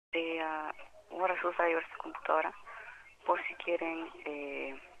Guardar sus drivers de computadora por si quieren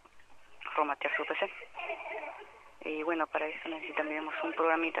formatear su PC. Y bueno, para eso necesitamos un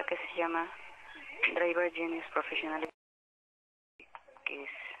programita que se llama Driver Genius Professional, que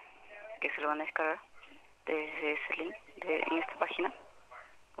se lo van a descargar desde ese link en esta página.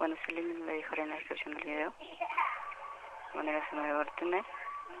 Bueno, ese link lo dejaré en la descripción del video. De manera se me va a tener.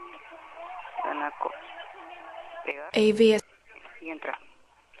 Van a pegar y entrar.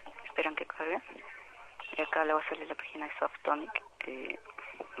 Esperan que cargue. Y acá le va a salir la página de Softonic.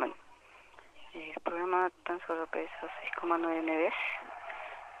 Bueno, el programa tan solo pesa 6,9 MB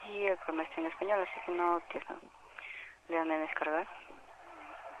y el programa está en español, así que no le dan a descargar.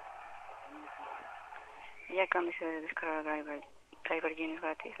 Y acá donde se debe descargar Driver Genius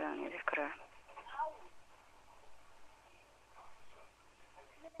gratis, le dan a descargar.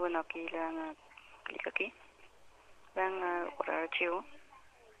 Bueno, aquí le dan a clic aquí, le dan a guardar archivo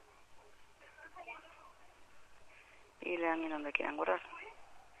y le dan en donde quieran guardar.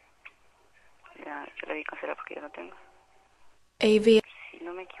 Ya, yo le di cancelar porque ya lo tengo. Si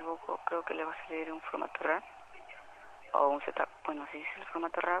no me equivoco, creo que le va a salir un formato RAR o un setup. Bueno, si es el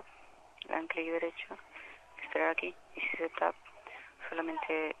formato RAR, le dan clic derecho, esperar aquí, y si setup,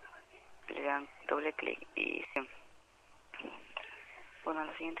 solamente le dan doble clic y sí. Bueno,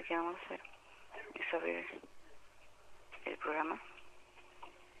 lo siguiente que vamos a hacer es abrir el programa.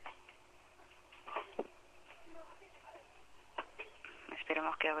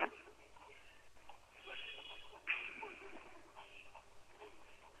 Esperemos que abra.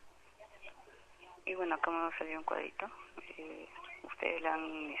 Y bueno, acá me va a salir un cuadrito. Ustedes le han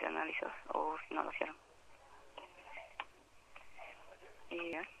iniciado análisis o si no lo hicieron.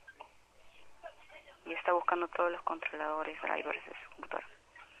 Y está buscando todos los controladores, drivers de su computadora.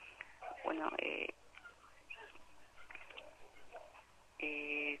 Bueno,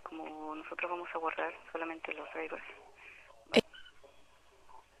 como nosotros vamos a guardar solamente los drivers,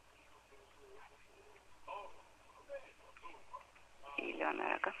 y le van a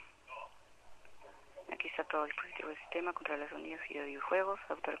dar acá. Aquí está todo el dispositivo del sistema, control de sonidos y de videojuegos,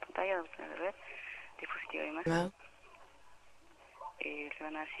 adaptador de pantalla, adaptador de red, dispositivo de imagen. Le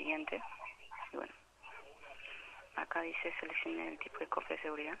van a dar siguiente. Y bueno, acá dice seleccione el tipo de cofre de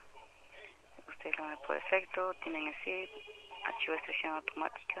seguridad. Ustedes lo van a ver por defecto, tienen el zip, archivo de extracción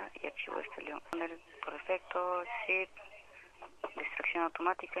automática y archivo de extracción por defecto, zip, de extracción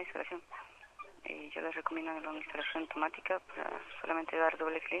automática, instalación. Yo les recomiendo la instalación automática para solamente dar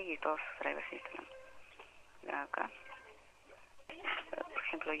doble clic y todos sus drivers se instalan. Acá, por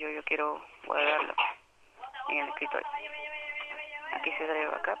ejemplo, yo quiero guardarlo en el escritorio. Aquí se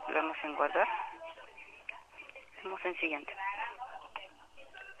drive acá, lo vamos en guardar. Vamos en siguiente.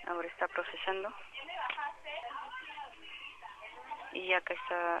 Ahora está procesando y acá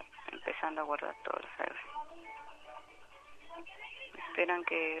está empezando a guardar todos los drivers. Esperan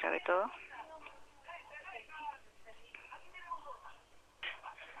que grabe todo.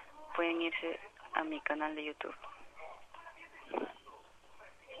 Pueden irse a mi canal de YouTube.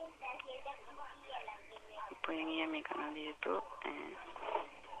 Pueden ir a mi canal de YouTube.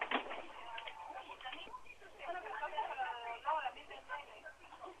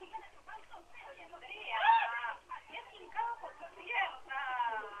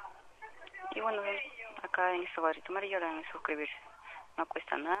 Y bueno, acá en este cuadrito amarillo le dan a suscribirse. No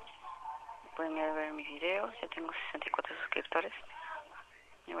cuesta nada. Pueden ir a ver mis videos. Ya tengo 64 suscriptores.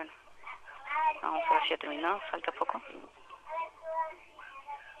 Y bueno, vamos a ver si ya terminó. Falta poco.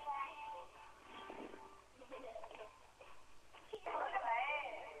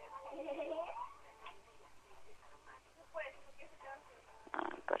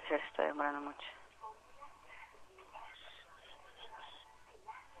 Al parecer se está demorando mucho.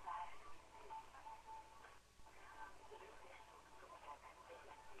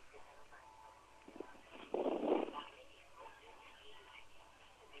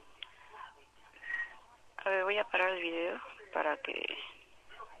 A ver, voy a parar el video para que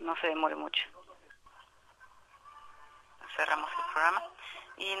no se demore mucho. Cerramos el programa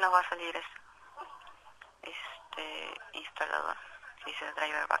y nos va a salir este instalador. Dice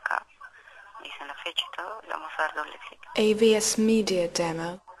driver backup, dice la fecha y todo. Le vamos a dar doble clic. AVS Media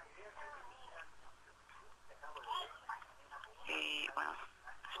Demo. Y bueno,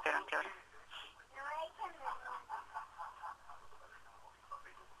 esperan que abra.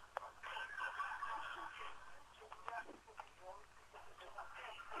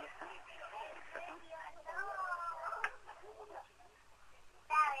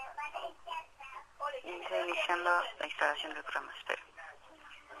 Y está iniciando la instalación del programa, espero.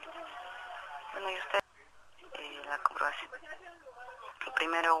 Bueno, y usted, la comprobación. Ok,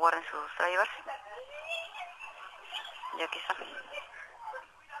 primero guarden sus drivers. Y aquí están.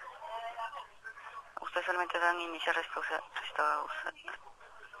 Ustedes solamente dan iniciar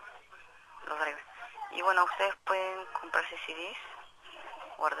los drivers. Y bueno, ustedes pueden comprarse CDs,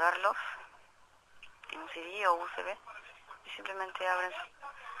 guardarlos en un CD o USB y simplemente abren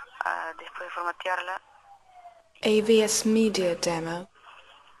después de formatearla. AVS Media Demo.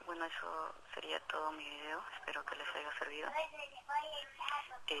 Bueno, eso sería todo mi video. Espero que les haya servido.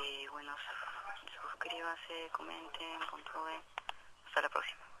 Bueno, suscríbanse, comenten, puntúen.